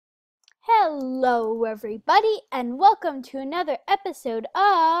Hello everybody and welcome to another episode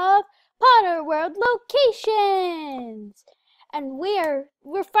of Potterworld Locations! And we're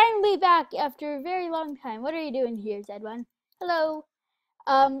finally back after a very long time. What are you doing here, Zedwan? Hello.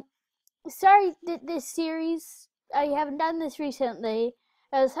 Sorry that this series, I haven't done this recently.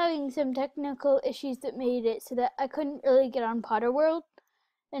 I was having some technical issues that made it so that I couldn't really get on Potterworld.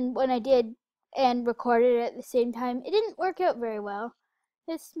 And when I did and recorded it at the same time, it didn't work out very well.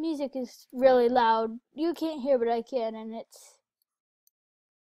 This music is really loud. You can't hear, but I can, and it's...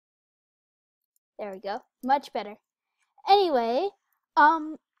 There we go. Much better. Anyway,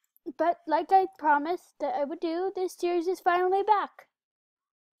 but like I promised that I would do, this series is finally back.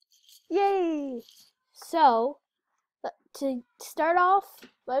 Yay! So, to start off,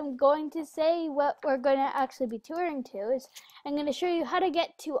 I'm going to say what we're going to actually be touring to is I'm going to show you how to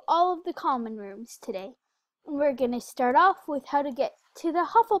get to all of the common rooms today. And we're going to start off with how to get to the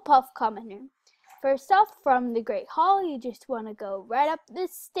Hufflepuff common room. First off, from the Great Hall, you just want to go right up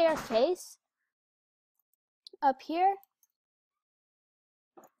this staircase up here.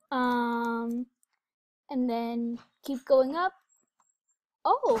 And then keep going up.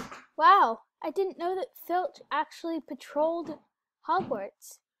 Oh, wow. I didn't know that Filch actually patrolled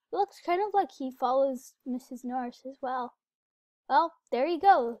Hogwarts. It looks kind of like he follows Mrs. Norris as well. Well, there you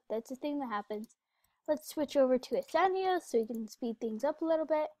go. That's a thing that happens. Let's switch over to Asanios so we can speed things up a little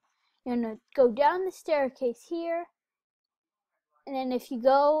bit. You're going to go down the staircase here. And then if you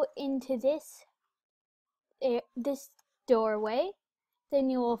go into this doorway, then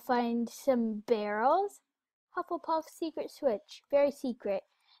you will find some barrels. Hufflepuff secret switch. Very secret.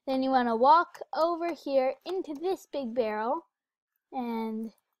 Then you want to walk over here into this big barrel.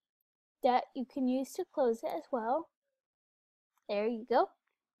 And that you can use to close it as well. There you go.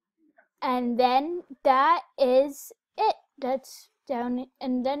 And then that is it. That's down,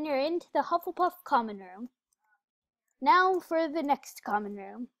 and then you're into the Hufflepuff common room. Now for the next common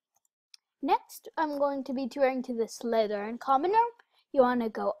room. Next, I'm going to be touring to the Slytherin common room. You want to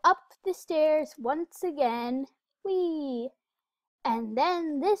go up the stairs once again. Whee! And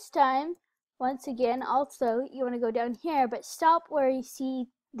then this time, once again, also, you want to go down here, but stop where you see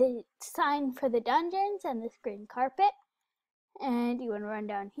the sign for the dungeons and this green carpet. And you want to run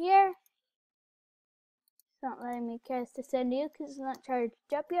down here. It's not letting me cast Ascend you because it's not charged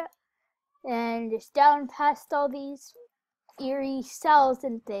up yet. And just down past all these eerie cells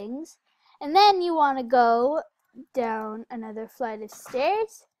and things. And then you want to go down another flight of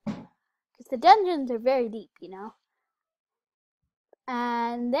stairs. Because the dungeons are very deep, you know.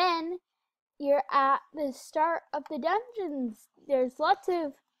 And then you're at the start of the dungeons. There's lots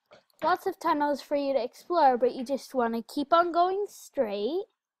of tunnels for you to explore, but you just want to keep on going straight.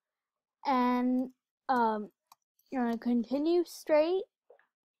 And you want to continue straight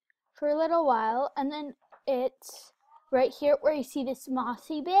for a little while, and then it's right here where you see this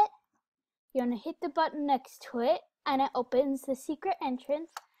mossy bit. You want to hit the button next to it, and it opens the secret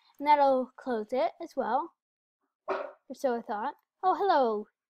entrance, and that'll close it as well. Or so I thought. Oh, hello,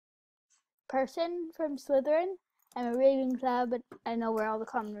 person from Slytherin. I'm a Ravenclaw, but I know where all the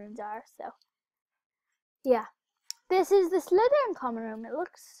common rooms are, so yeah. This is the Slytherin common room.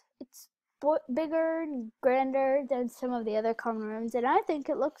 It's bigger and grander than some of the other common rooms, and I think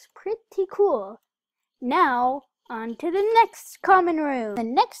it looks pretty cool. Now, on to the next common room. The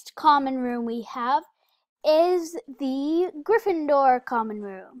next common room we have is the Gryffindor common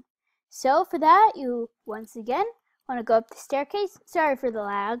room. So for that, you once again want to go up the staircase. Sorry for the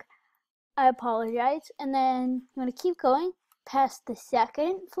lag. I apologize. And then you want to keep going past the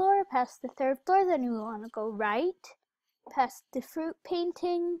second floor, past the third floor. Then you want to go right past the fruit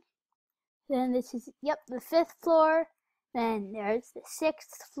painting. Then this is, the 5th floor. Then there's the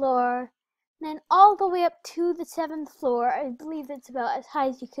 6th floor. Then all the way up to the 7th floor. I believe that's about as high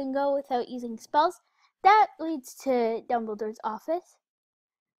as you can go without using spells. That leads to Dumbledore's office.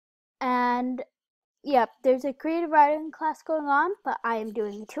 And there's a creative writing class going on, but I am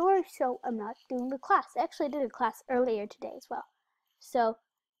doing a tour, so I'm not doing the class. I actually did a class earlier today as well. So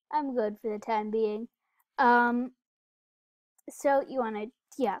I'm good for the time being. So you want to,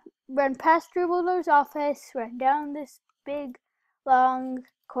 run past Dumbledore's office, run down this big, long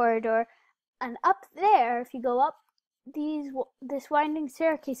corridor, and up there, if you go up this winding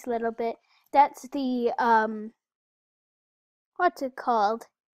staircase a little bit, that's the, what's it called?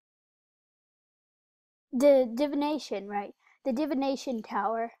 The divination, right? The divination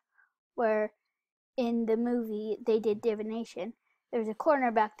tower, where in the movie they did divination. There's a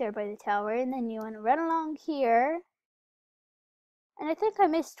corner back there by the tower, and then you want to run along here. And I think I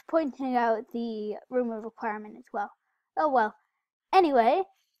missed pointing out the room of requirement as well. Oh well. Anyway,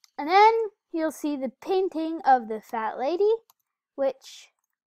 And then you'll see the painting of the fat lady, which,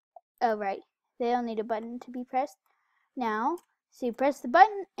 oh right, they all need a button to be pressed. Now, so you press the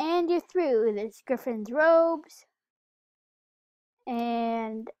button and you're through. There's Griffin's robes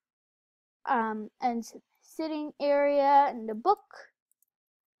and sitting area and a book.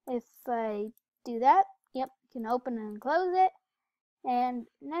 If I do that, yep, you can open and close it. And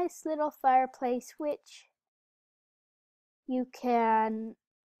nice little fireplace, which you can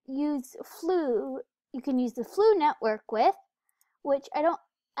use the Flu network with, which I don't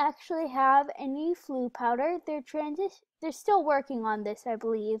actually have any Flu powder. They're still working on this, I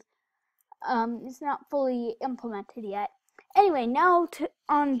believe. It's not fully implemented yet. Anyway, now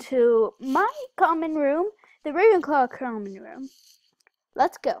on to my common room, the Ravenclaw common room.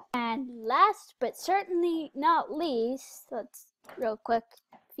 Let's go. And last but certainly not least, let's real quick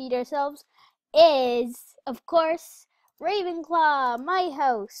feed ourselves, is, of course, Ravenclaw, my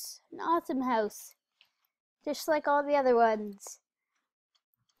house. An awesome house. Just like all the other ones.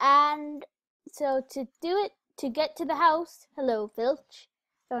 And so to get to the house, hello Filch,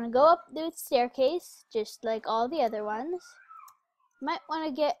 you want to go up the staircase, just like all the other ones. Might want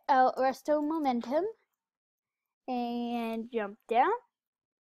to get out Resto Momentum and jump down.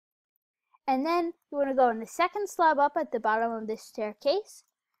 And then you want to go on the second slab up at the bottom of this staircase.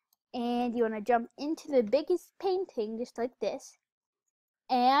 And you want to jump into the biggest painting, just like this.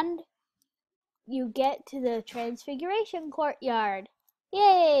 And you get to the Transfiguration Courtyard.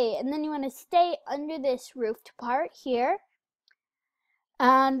 Yay! And then you want to stay under this roofed part here.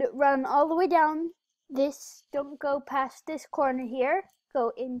 And run all the way down this. Don't go past this corner here.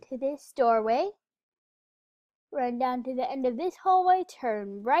 Go into this doorway. Run down to the end of this hallway.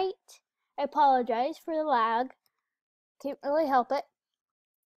 Turn right. I apologize for the lag. Can't really help it.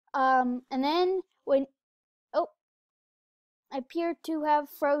 And then when, oh, I appear to have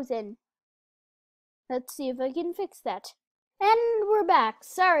frozen. Let's see if I can fix that. And we're back.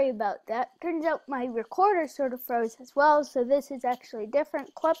 Sorry about that. Turns out my recorder sort of froze as well, so this is actually a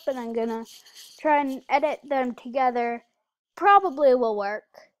different clip, and I'm gonna try and edit them together. Probably will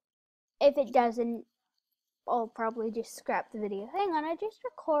work. If it doesn't, I'll probably just scrap the video. Hang on, I just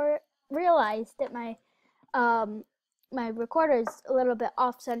realized that my my recorder is a little bit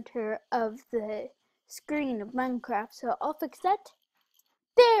off center of the screen of Minecraft, so I'll fix that.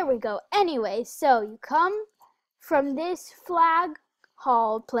 There we go. Anyway, so you come from this flag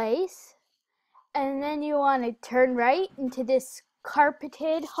hall place, and then you want to turn right into this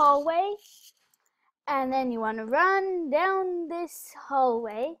carpeted hallway, and then you want to run down this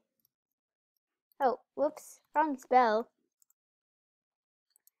hallway. Oh, whoops, wrong spell.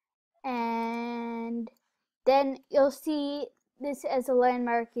 And then you'll see this as a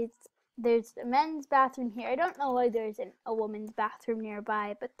landmark. There's a men's bathroom here. I don't know why there isn't a woman's bathroom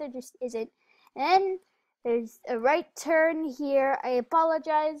nearby, but there just isn't. And there's a right turn here. I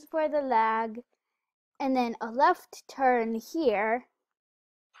apologize for the lag. And then a left turn here,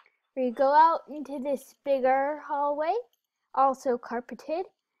 where you go out into this bigger hallway, also carpeted.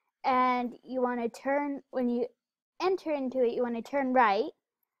 And you want to turn, when you enter into it, you want to turn right,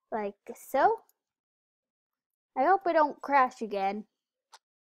 like so. I hope I don't crash again.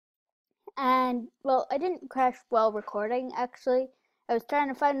 And, well, I didn't crash while recording, actually. I was trying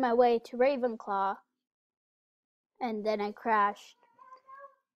to find my way to Ravenclaw, and then I crashed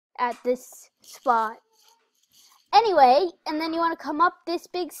at this spot. Anyway, and then you want to come up this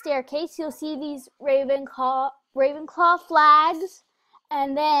big staircase. You'll see these Ravenclaw flags,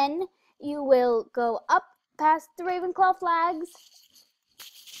 and then you will go up past the Ravenclaw flags,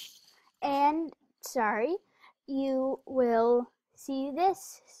 and, you will see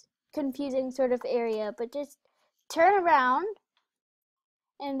this confusing sort of area, but just turn around,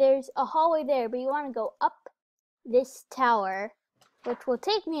 and there's a hallway there, but you want to go up this tower, which will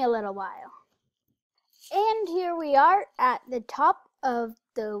take me a little while. And here we are at the top of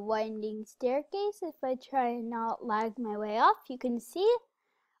the winding staircase. If I try and not lag my way off, you can see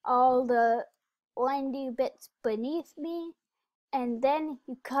all the windy bits beneath me. And then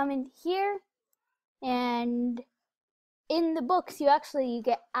you come in here, and in the books you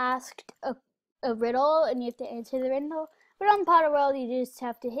get asked a riddle, and you have to answer the riddle. But on Potterworld, you just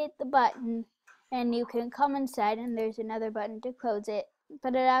have to hit the button, and you can come inside, and there's another button to close it.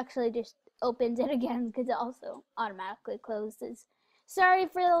 But it actually just opens it again, because it also automatically closes. Sorry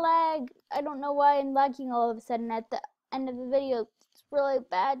for the lag. I don't know why I'm lagging all of a sudden at the end of the video. It's really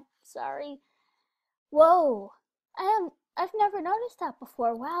bad. Sorry. Whoa. I've never noticed that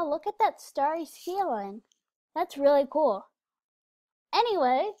before. Wow, look at that starry ceiling. That's really cool.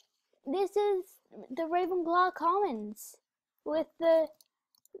 Anyway, this is the Ravenclaw Commons with the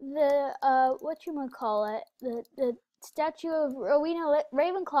the whatchamacallit, the statue of Rowena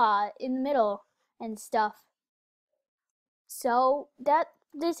Ravenclaw in the middle and stuff. So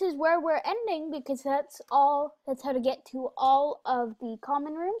this is where we're ending, because that's how to get to all of the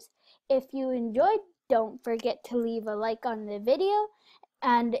common rooms. If you enjoyed, don't forget to leave a like on the video,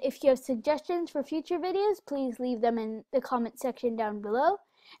 and if you have suggestions for future videos, please leave them in the comment section down below.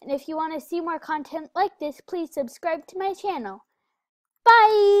 And if you want to see more content like this, please subscribe to my channel.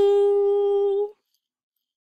 Bye!